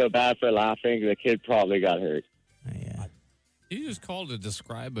 Should I feel bad for laughing? The kid probably got hurt. Yeah. Did you just call to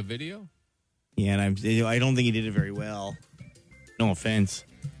describe a video? Yeah, and I don't think he did it very well. No offense.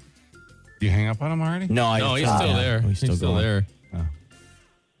 You hang up on him already? No, No, he's still there. He's still going. there.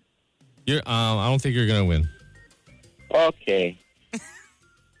 Oh. I don't think you're going to win. Okay.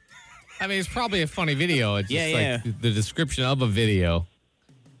 I mean, it's probably a funny video. It's just Yeah, like the description of a video.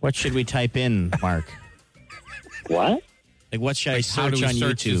 What should we type in, Mark? What? Like, what should I Like, how do search we on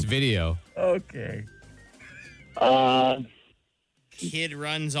search this YouTube? video? Okay. Kid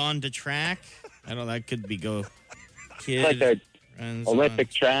runs on to track. I don't know. That could be go. Like Kid a runs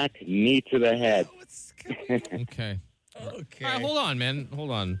Olympic track, knee to the head. Okay. Okay. All right, hold on, man. Hold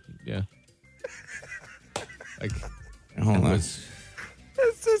on. Yeah. Like, on. Hold on. It's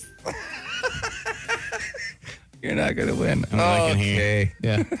just... You're not going to win. I'm liking here. Okay.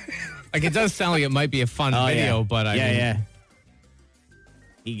 yeah. Like, it does sound like it might be a fun Oh, video, yeah. but I mean, yeah.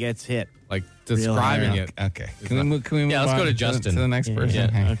 He gets hit. like describing hard. it. Okay. Can we move Yeah, let's on go to Justin. To the next person?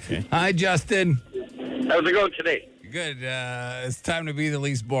 Yeah. Okay. Hi, Justin. How's it going today? Good. It's time to be the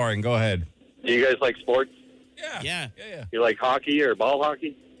least boring. Go ahead. Do you guys like sports? Yeah. You like hockey or ball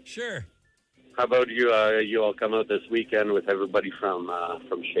hockey? Sure. How about you all come out this weekend with everybody from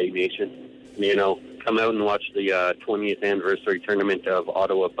Shea Nation? You know, come out and watch the 20th anniversary tournament of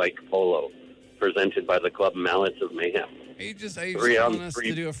Ottawa Bike Polo, presented by the Club Mallets of Mayhem. Are you just Three on telling us three.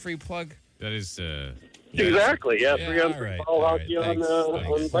 to do a free plug? That is Exactly. Yeah, Yeah, 3 on all right, ball all right, hockey thanks,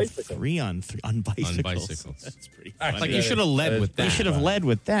 on bicycles. 3 on bicycles. On bicycles. That's pretty Actually, funny. Like you should have led with that. You should have led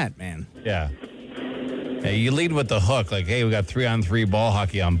with that, man. Yeah. Hey, you lead with the hook, like, hey, we got 3-on-3 ball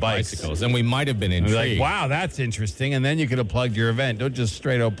hockey on bikes. bicycles, and we might have been And you're intrigued. like, wow, that's interesting. And then you could have plugged your event. Don't just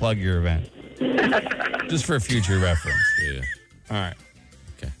straight out plug your event. Just for future reference. Yeah. All right.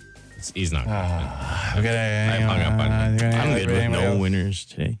 Okay. He's not. Okay. hung up on I'm good with no winners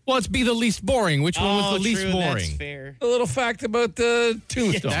today. Well, let's be the least boring. Which one was the least true, that's boring? fair. A little fact about the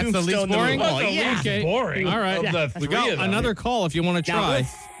tombstone. That's the least Tombstone boring? number one. yeah. Okay. Boring. All right. Of the We three got of them. another call if you want to try.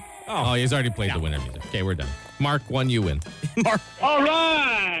 Oh, he's already played the winner music. Okay, we're done. Mark, one, you win. Mark. All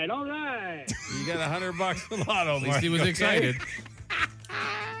right, all right. You got $100 in lotto. At least he was excited.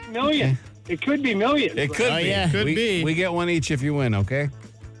 Million. It could be millions. It could Oh, be. yeah. Could be. We get one each if you win, okay?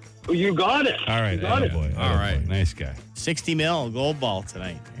 You got it. All right. You got it. Boy. All right. Nice guy. 60 mil gold ball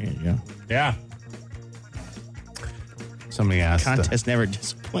tonight. There you go. Yeah. Somebody asked. Contest never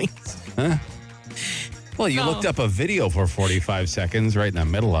disappoints. Well, you looked up a video for 45 seconds right in the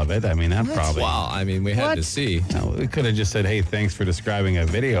middle of it. I mean, that probably. Well, I mean, we had to see. No, we could have just said, hey, thanks for describing a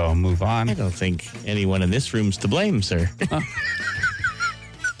video and move on. I don't think anyone in this room's to blame, sir.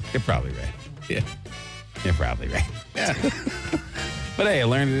 You're probably right. Yeah. You're probably right. Yeah. But hey, I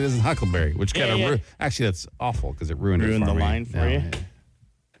learned it isn't Huckleberry, which kind of Yeah. Actually, that's awful because it ruined Ruined it for the me. line for you?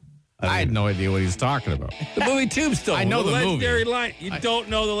 I had no idea what he's talking about. The movie Tombstone. I know the movie. legendary line. You don't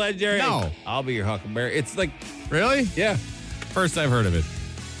know the legendary. No. I'll be your Huckleberry. It's like, Really? yeah. First I've heard of it.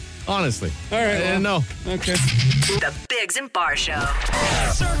 Honestly. All right. I didn't know. Okay. The Biggs and Bar Show.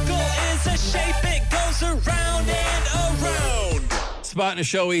 Circle is a shape, it goes around and around. Spot in a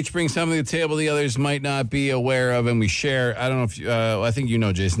show each brings something to the table the others might not be aware of, and we share. I don't know if you, I think you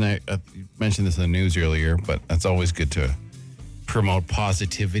know, Jason. I you mentioned this in the news earlier, but that's always good to promote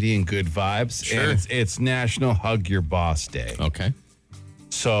positivity and good vibes. Sure. And it's National Hug Your Boss Day. Okay.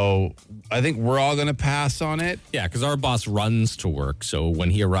 So I think we're all going to pass on it. Yeah, because our boss runs to work. So when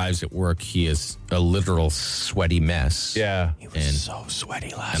he arrives at work, he is a literal sweaty mess. Yeah. He was so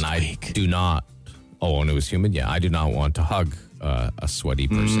sweaty last And week. I do not. Oh, and it was humid? Yeah, I do not want to hug a sweaty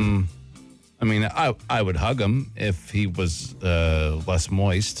person. I mean, I would hug him if he was less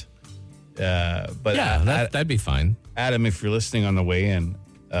moist. But Yeah, that'd be fine. Adam, if you're listening on the way in,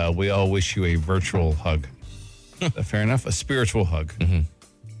 we all wish you a virtual hug. Fair enough? A spiritual hug.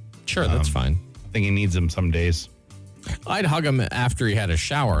 Sure, that's fine. I think he needs them some days. I'd hug him after he had a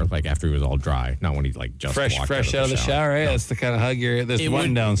shower, like after he was all dry, not when he like just Fresh walked out of the shower. Yeah, No. that's the kind of hug you're. There's It one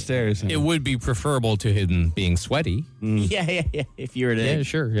would- downstairs. It would be preferable to him being sweaty. Yeah. If you were to. Yeah,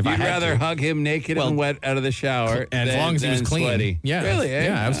 sure. If I You'd had rather to. hug him naked and wet out of the shower, And as than- long as he was than clean. sweaty. Yeah. Really? Eh?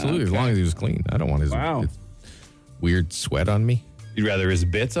 Yeah, absolutely. As Okay. long as he was clean. I don't want his Wow. weird sweat on me. You'd rather his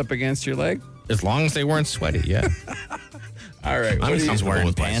bits up against your leg? As long as they weren't sweaty, yeah. All right. I'm what do you- comfortable wearing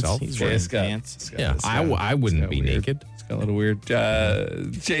with pants. myself. He's Yeah, wearing it's got- pants. it's got- Yeah, it's got- I it's wouldn't got be weird. naked. It's got a little weird.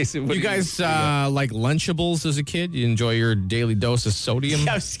 Jason, what You do guys like Lunchables as a kid? You enjoy your daily dose of sodium?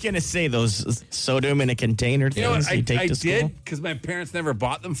 I was going to say those sodium in a container You know things what? you take I to school. did because my parents never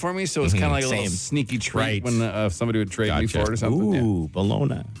bought them for me, so it was kind of like a little Same. sneaky treat Right. when somebody would trade me Gotcha. for it or something. Yeah. Ooh,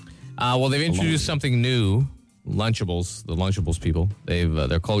 bologna. Well, they've introduced something new. Lunchables, the Lunchables people.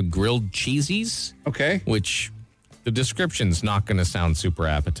 They're called grilled cheesies, Okay. which the description's not going to sound super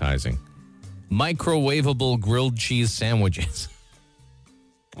appetizing. Microwavable grilled cheese sandwiches.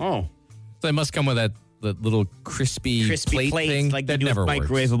 Oh. So they must come with that little crispy plate plates, thing like that they do never with works.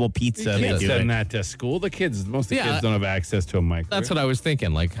 microwavable pizza. You They can't do send it. that to school. Most of the Yeah. kids don't have access to a microwave. That's what I was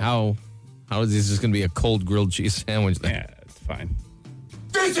thinking. Like, how is this just going to be a cold grilled cheese sandwich? Yeah, it's fine.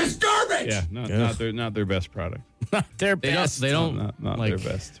 This is garbage! Yeah, not their best product. They're They best. don't Not like, their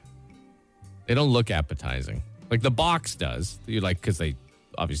best. They don't look appetizing. Like the box does. You like because they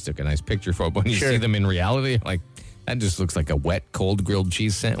obviously took a nice picture for it. But when you Sure. see them in reality, like that just looks like a wet, cold grilled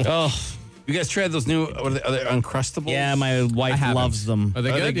cheese sandwich. Oh, You guys tried those new? Are they Uncrustables? yeah, my wife haven't. loves them. Are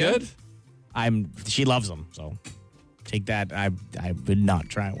they Are they good? good? She loves them. So take that. I would not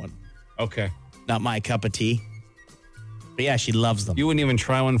try one. Okay. Not my cup of tea. But yeah, she loves them. You wouldn't even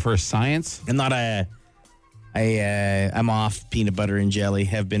try one for science? I'm not I'm off peanut butter and jelly.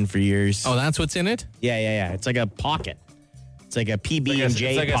 Have been for years. Oh, that's what's in it? Yeah. It's like a pocket. It's like a PB and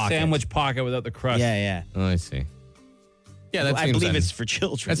J It's like pocket. a sandwich pocket without the crust. Yeah. Oh, I see. Yeah, that I seems believe it's for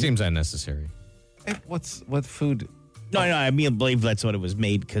children. that seems unnecessary. Hey, what food? No, I believe that's what it was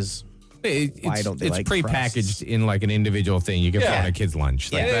made because Why don't they it's like prepackaged crusts? in like an individual thing you can put Yeah. on a kid's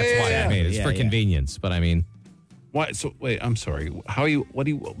lunch. Like, Yeah, that's why yeah, they made it. It's yeah, for yeah. convenience. But I mean, What? So wait, I'm sorry. How are you? What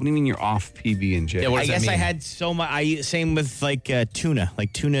do you mean you're off PB and J? Yeah, what I does that guess I mean? had so much. Same with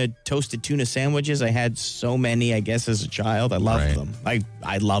tuna, toasted tuna sandwiches. I had so many. I guess as a child, I loved them.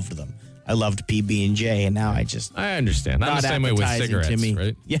 I loved them. I loved PB and J, and now I understand. I'm the same way with cigarettes, to me.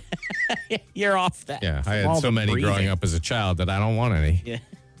 right? Yeah, you're off that. Yeah, I All had so the many breathing. growing up as a child that I don't want any. Yeah.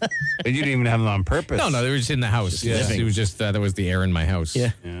 But you didn't even have them on purpose. No, they were just in the house. It was just that was the air in my house.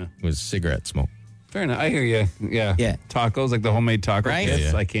 Yeah. It was cigarette smoke. Fair enough. I hear you. Yeah. Yeah. Tacos, like the homemade taco Right?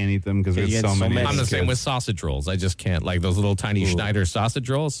 kits. Yeah. I can't eat them because You there's had so so many. many. I'm the same with sausage rolls. I just can't, like those little tiny Schneider sausage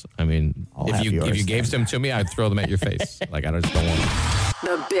rolls. I mean, I'll if have you yours gave them to me, I'd throw them at your face. Like I just don't want them.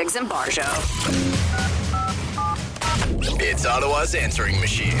 The Biggs and Bar Show. It's Ottawa's answering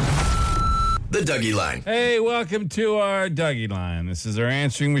machine. The Dougie Line. Hey, welcome to our Dougie Line. This is our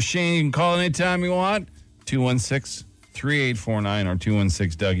answering machine. You can call anytime you want. 216-3849 or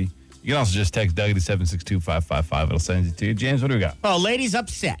 216-DOUGIE. You can also just text Dougie to 762-555. It'll send it to you. James, what do we got? Well, lady's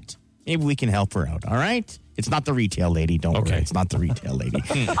upset. Maybe we can help her out. All right. It's not the retail lady. Don't worry. It's not the retail lady.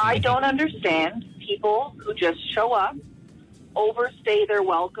 I don't understand people who just show up, overstay their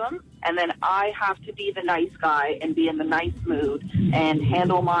welcome, and then I have to be the nice guy and be in the nice mood and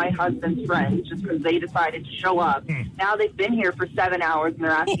handle my husband's friends just because they decided to show up. Now they've been here for 7 hours and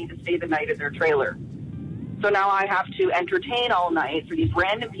they're asking to stay the night at their trailer. So now I have to entertain all night for these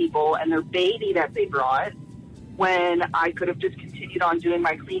random people and their baby that they brought when I could have just continued on doing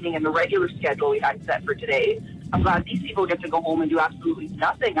my cleaning in the regular schedule we had set for today. I'm glad these people get to go home and do absolutely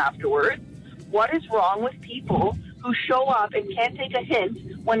nothing afterwards. What is wrong with people who show up and can't take a hint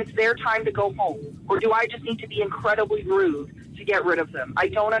when it's their time to go home? Or do I just need to be incredibly rude to get rid of them? I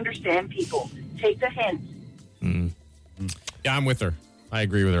don't understand people. Take the hint. Yeah, I'm with her. I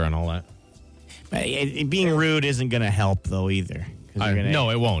agree with her on all that. Being rude isn't going to help, though, either. No,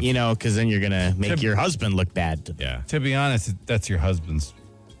 it won't. You know, because then you're going to make your husband look bad to them. Yeah. To be honest, that's your husband's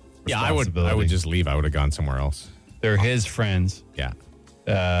Yeah, I would just leave. I would have gone somewhere else. They're his friends. Yeah.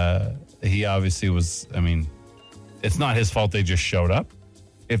 He obviously was, I mean, it's not his fault they just showed up.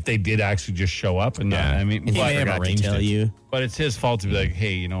 If they did actually just show up and not, I mean, He may have arranged to tell you. But it's his fault to be like,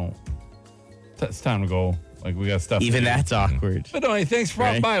 hey, you know, it's time to go. Like, we got stuff Even to do. that's awkward. But no, hey, thanks for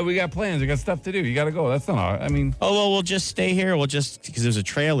dropping by. We got plans. We got stuff to do. You got to go. That's not hard. I mean. Oh, well, we'll just stay here. We'll just, because there's a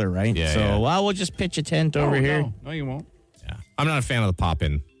trailer, right? Yeah, So, yeah. well, we'll just pitch a tent over here. No, you won't. Yeah. I'm not a fan of the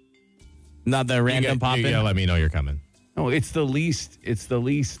pop-in. Not the random pop-in? You gotta let me know you're coming. No, it's the least. It's the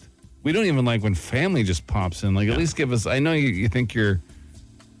least. We don't even like when family just pops in. Like, at least give us. I know you think you're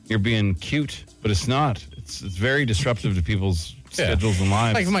being cute, but it's not. It's very disruptive to people's schedules and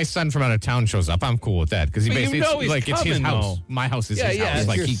lives. Like if my son from out of town shows up, I'm cool with that because he But you basically know it's he's like it's his coming, house. though. My house is Yeah, his yeah, house. it's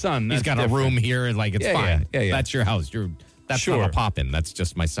Like your son. He's That's got a different. room here, and like it's Yeah, fine. yeah. That's your house. That's Sure. not a pop-in. That's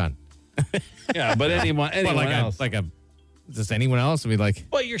just my son. Yeah, but anyone But like else. just anyone else would be like.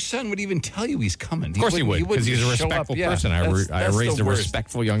 Well, your son would even tell you he's coming. Of course he would, because he's a respectful person. I raised a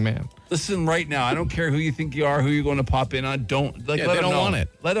respectful young man. Listen, right now, I don't care who you think you are, who you're going to pop in on. Don't Yeah, let they them don't know. want it.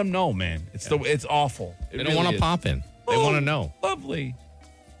 Let them know, man. It's awful. It They don't really want to is. pop in. They want to know. Lovely.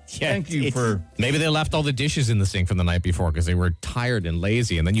 Yeah, Thank you for. Maybe they left all the dishes in the sink from the night before because they were tired and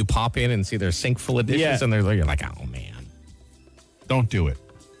lazy, and then you pop in and see their sink full of dishes, Yeah. and you're like, oh man, Don't do it.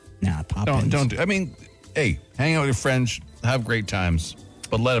 Nah, pop-ins. Don't do. I mean, hey, hang out with your friends, have great times,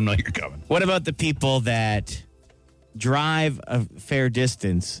 but let them know you're coming. What about the people that drive a fair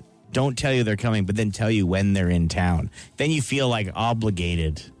distance, don't tell you they're coming, but then tell you when they're in town? Then you feel like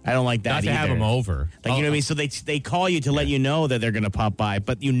obligated. I don't like that not to either. have them over. Like, you know what I mean? So they call you to let you know that they're going to pop by,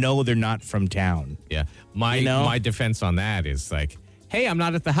 but you know they're not from town. Yeah. My defense on that is like, hey, I'm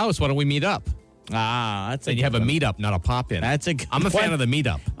not at the house. Why don't we meet up? Ah, that's Then you have a meetup, not a pop in. That's a good I'm a fan one. of the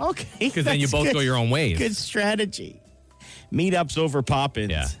meetup. Okay. Because then you that's both good. go your own ways. Good strategy. Meetups over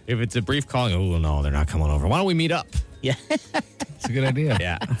pop-ins. Yeah. If it's a brief calling, oh no, they're not coming over. Why don't we meet up? Yeah. It's a good idea.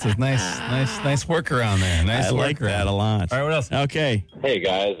 Yeah. It's a nice workaround there. Nice I like workaround. that a lot. All right, what else? Okay. Hey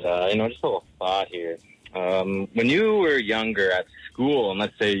guys, just a little thought here. When you were younger at school, and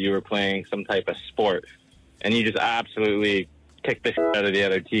let's say you were playing some type of sport, and you just absolutely kicked the shit out of the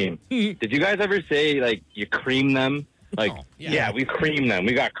other team, did you guys ever say like you creamed them? Like, yeah, we creamed them.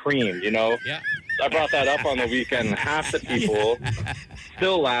 We got creamed, you know? Yeah. I brought that up on the weekend, and half the people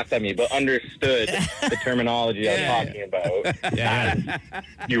still laughed at me, but understood the terminology I was talking about. Yeah.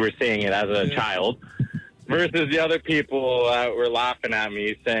 As you were saying it as a child. Versus the other people were laughing at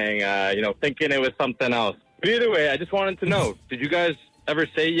me, saying, thinking it was something else. But either way, I just wanted to know, did you guys ever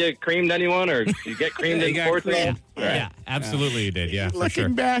say you creamed anyone, or did you get creamed in sports? Yeah, absolutely you did. Yeah, for Looking sure.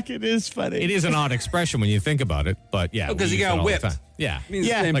 back, it is funny. It is an odd expression when you think about it, but yeah. Because we you use it got all the whipped. time. Yeah. It means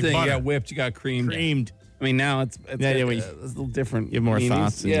the same like thing. butter. You got whipped. You got creamed. Creamed. I mean, now it's Yeah, a little different. You have more meanings.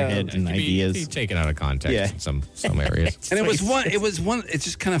 thoughts in your head and ideas. Be taken out of context in some areas. And it was one. It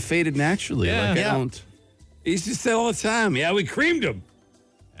just kind of faded naturally. Yeah. Like, Yeah. I used to say all the time, "Yeah, we creamed him."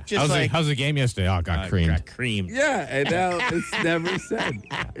 How's the game yesterday? Oh, got creamed. Got creamed. Yeah, and now it's never said.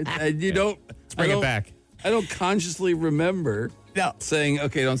 And you don't. Let's bring it back. I don't consciously remember saying,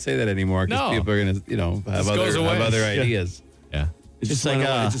 "Okay, don't say that anymore," because people are gonna, have other ideas. Yeah. It just like, went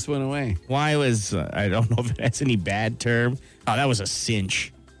away. It just went away. Why was I don't know if it has any bad term. Oh, that was a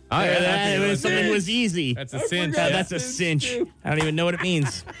cinch. Oh, yeah, Something was easy. That's a cinch. That's a cinch. I don't even know what it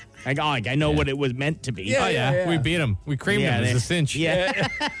means. I know what it was meant to be. Yeah. We beat him. We creamed him. It's a cinch. Yeah.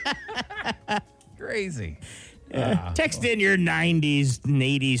 Crazy. Text in your 90s and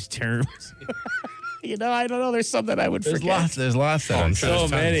 80s terms. I don't know. There's something I would forget. There's lots. I'm sure so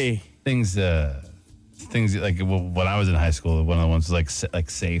many things. Things like when I was in high school, one of the ones was like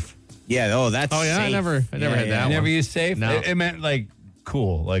safe. Yeah. Oh, that's. Oh yeah. safe. I never had that. You one. never used safe. No. It meant like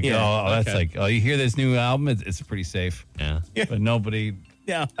cool. Like that's okay. like you hear this new album, it's pretty safe. Yeah. But nobody.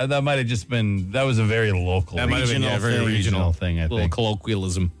 Yeah. That might have just been. That was a very local. That might have been very regional thing. I little think.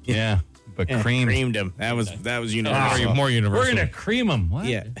 colloquialism. Yeah. But creamed him. That was universal. More universal. We're gonna cream him. What?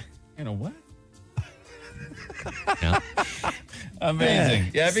 Yeah. You know what? Yeah.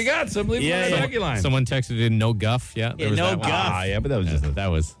 Amazing. Yeah. If you got some, leave them on the Dougie line. Someone texted in no guff. Yeah. There was no that one. guff. Yeah, but that was just That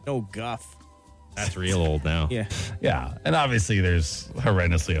was. No guff. That's real old now. Yeah. Yeah, and obviously there's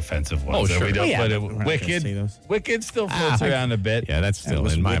horrendously offensive ones. Oh, that sure. we don't, Yeah, but but we're not gonna say those. Wicked still floats around a bit. Yeah, that's still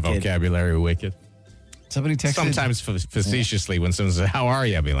was in my wicked. vocabulary. Wicked. Somebody texted. Sometimes facetiously when someone says, "How are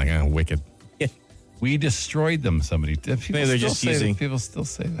you?" I'll be like, "Oh, wicked." We destroyed them. Somebody. People They're still just say using- that. People still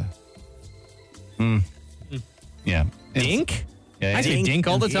say that. Yeah. Dink. Yeah, I say dink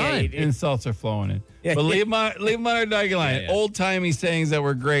all the time. Insults are flowing in. Yeah. But leave them on our Dougie line. Yeah. Old timey sayings that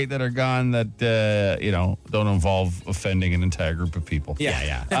were great that are gone that don't involve offending an entire group of people.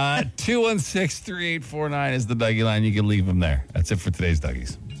 Yeah. 216-3849 is the Dougie line. You can leave them there. That's it for today's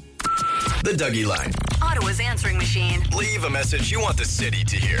Dougies. The Dougie Line. Ottawa's answering machine. Leave a message you want the city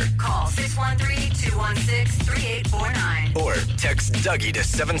to hear. Call 613-216-3849. Or text Dougie to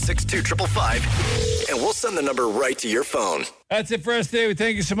 762-555 and we'll send the number right to your phone. That's it for us today. We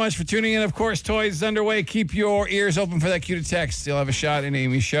thank you so much for tuning in. Of course, Toys is underway. Keep your ears open for that cue to text. You'll have a shot in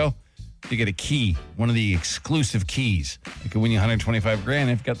Amy's show to get a key, one of the exclusive keys. You can win you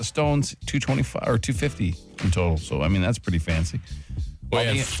 $125,000 if you got the stones, $225 or $250 in total. So, I mean, that's pretty fancy. We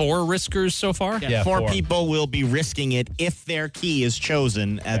have 4 riskers so far. Yeah, 4 4. people will be risking it if their key is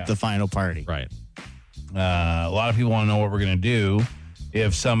chosen at the final party. Right. A lot of people want to know what we're going to do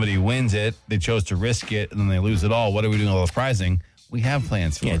if somebody wins it. They chose to risk it, and then they lose it all. What are we doing with all the prizing? We have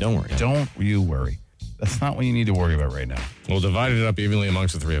plans for it. Yeah, don't worry. Don't you worry. That's not what you need to worry about right now. We'll divide it up evenly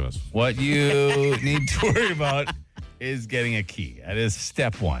amongst the 3 of us. What you need to worry about is getting a key. That is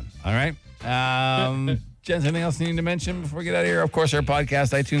step 1. All right? Jen, anything else you need to mention before we get out of here? Of course, our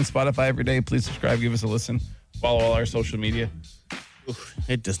podcast, iTunes, Spotify every day. Please subscribe, give us a listen. Follow all our social media.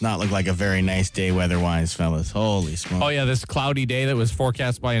 It does not look like a very nice day weather-wise, fellas. Holy smoke. Oh, yeah, this cloudy day that was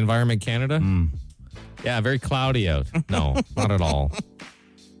forecast by Environment Canada. Yeah, very cloudy out. No, not at all.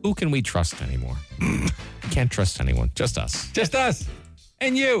 Who can we trust anymore? Can't trust anyone. Just us. Just us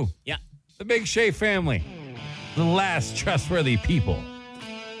and you. Yeah. The Big Shea family. The last trustworthy people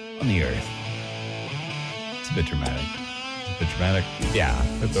on the earth. It's a bit dramatic. Yeah,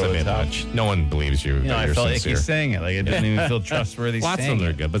 it's Over a the bit top. much. No one believes you. I you're felt sincere. icky saying it. Like, it doesn't even feel trustworthy Lots of saying them are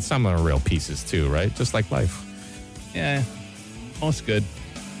it. good, but some are real pieces too, right? Just like life. Yeah. Most good.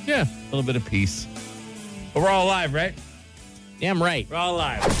 Yeah. A little bit of peace. But we're all alive, right? Damn right. We're all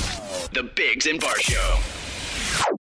alive. The Biggs and Bar Show.